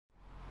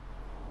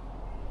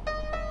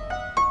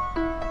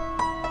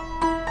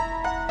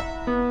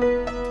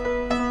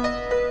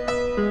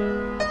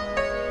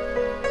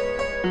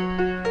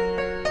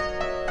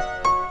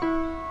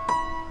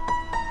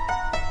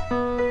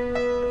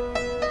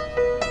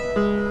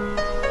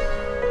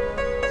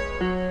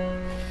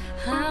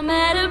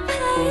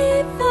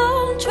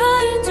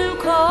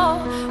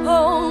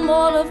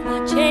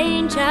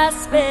I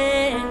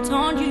spent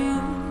on you.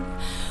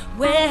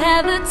 Where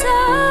have the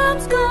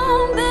times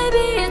gone,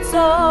 baby? It's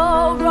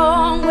all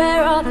wrong.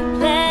 Where are the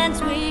plans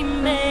we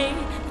made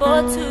for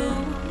two?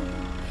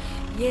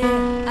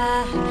 Yeah,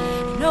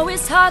 I know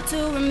it's hard to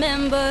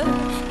remember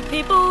the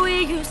people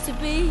we used to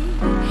be.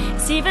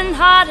 It's even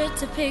harder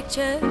to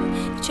picture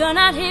that you're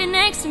not here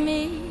next to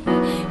me.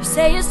 You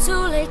say it's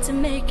too late to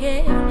make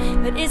it,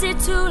 but is it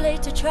too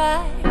late to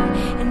try?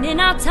 And in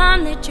our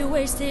time that you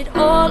wasted,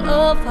 all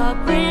of our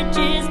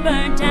bridges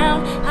burned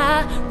down.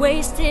 I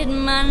wasted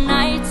my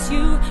nights,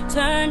 you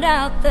turned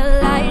out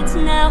the lights.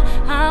 Now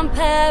I'm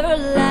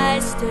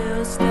paralyzed,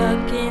 still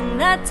stuck in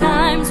the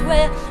times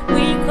where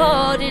we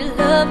called it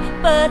love.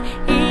 But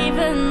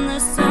even the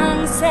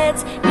sun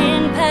sets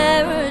in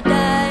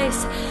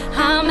paradise.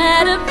 I'm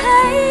at a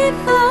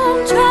payphone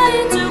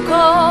trying to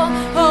call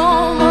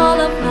home all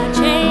of my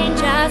change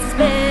I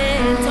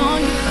spent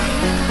on you.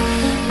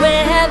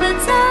 Where have the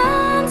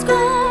times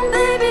gone,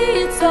 baby?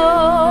 It's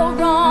all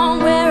wrong.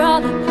 Where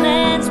are the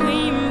plans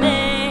we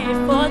made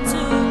for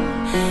two?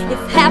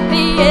 If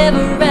happy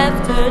ever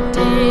after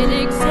did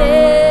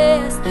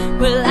exist,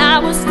 well, I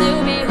will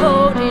still be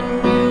holding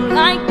you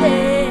like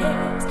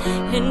this.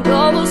 And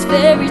all those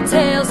fairy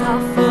tales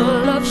are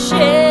full of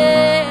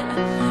shit.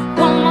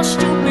 One more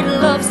stupid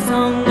love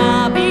song,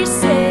 I'll be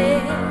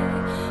sick.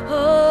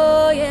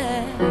 Oh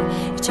yeah,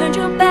 you turned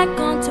your back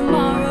on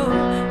tomorrow,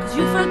 cause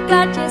you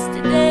forgot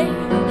yesterday.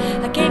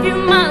 I gave you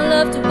my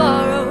love to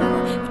borrow,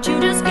 but you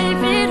just gave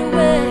it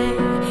away.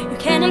 You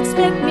can't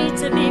expect me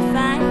to be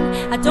fine,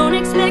 I don't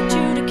expect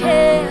you to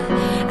care.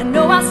 I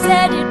know I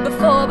said it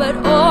before, but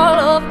all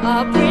of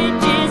our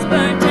bridges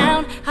burned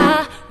down.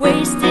 I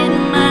wasted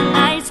my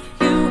nights,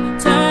 you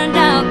turned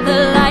out the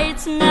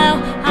lights. Now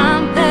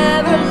I'm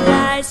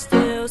paralyzed,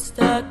 still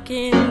stuck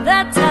in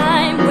that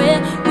time where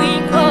we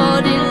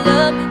called it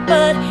love.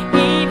 But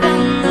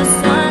even the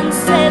sun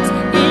sets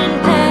in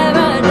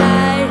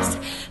paradise.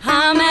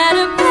 I'm at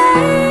a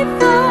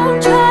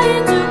payphone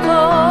trying to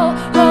call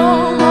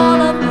home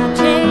all of my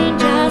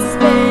change I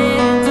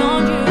spent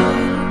on you.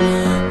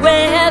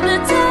 Where have the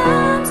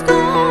times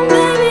gone,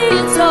 baby?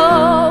 It's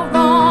all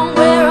wrong.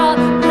 Where are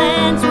the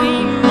plans we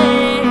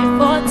made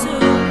for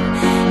two?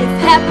 If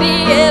happy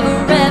ever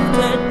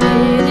after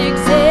did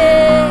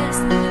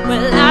exist,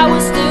 well, I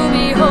will still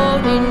be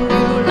holding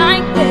you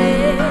like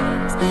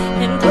this.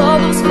 And all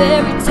those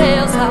fairy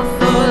tales are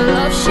full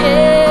of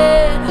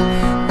shit.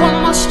 One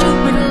more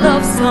stupid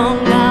love song,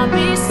 I'll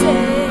be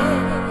sick.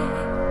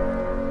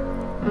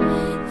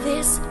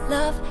 This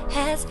love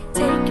has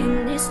taken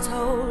its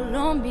toll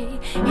on me.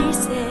 He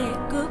said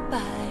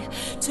goodbye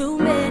too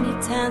many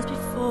times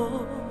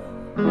before.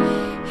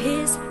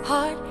 His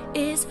heart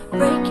is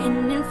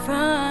breaking in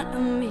front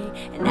of me,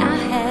 and I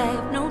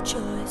have no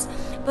choice,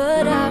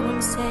 but I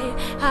won't say.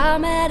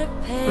 I'm at a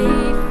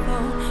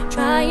payphone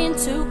trying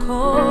to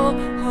call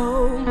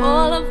home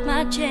all of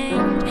my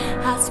change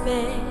I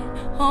spent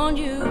on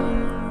you.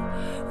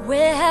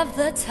 Where have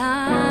the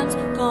times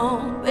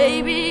gone,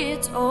 baby?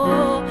 It's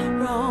all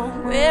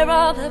wrong. Where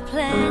are the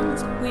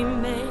plans we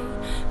made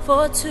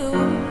for two?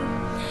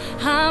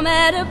 I'm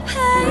at a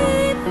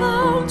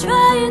payphone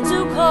trying to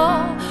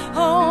call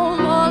home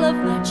all of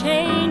my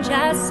change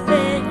I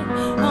spent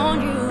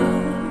on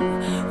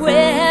you.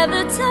 Where have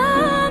the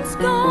times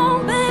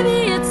gone,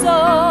 baby? It's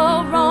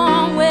all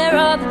wrong. Where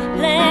are the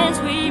plans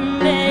we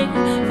made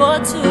for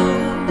two?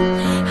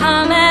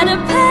 I'm at a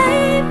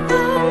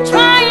payphone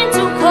trying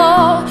to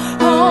call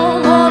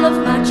home all of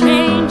my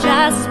change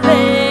I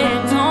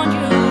spent on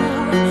you.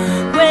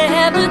 Where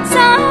have the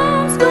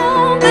times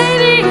gone,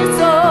 baby? It's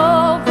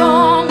all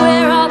wrong.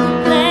 Where are the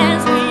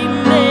plans we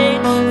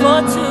made for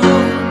two?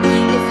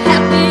 If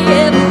happy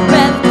ever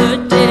after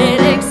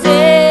did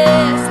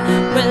exist,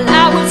 well,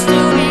 I would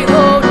still be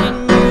holding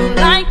you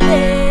like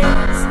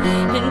this.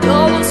 And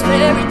all those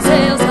fairy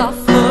tales are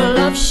full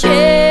of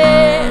shit.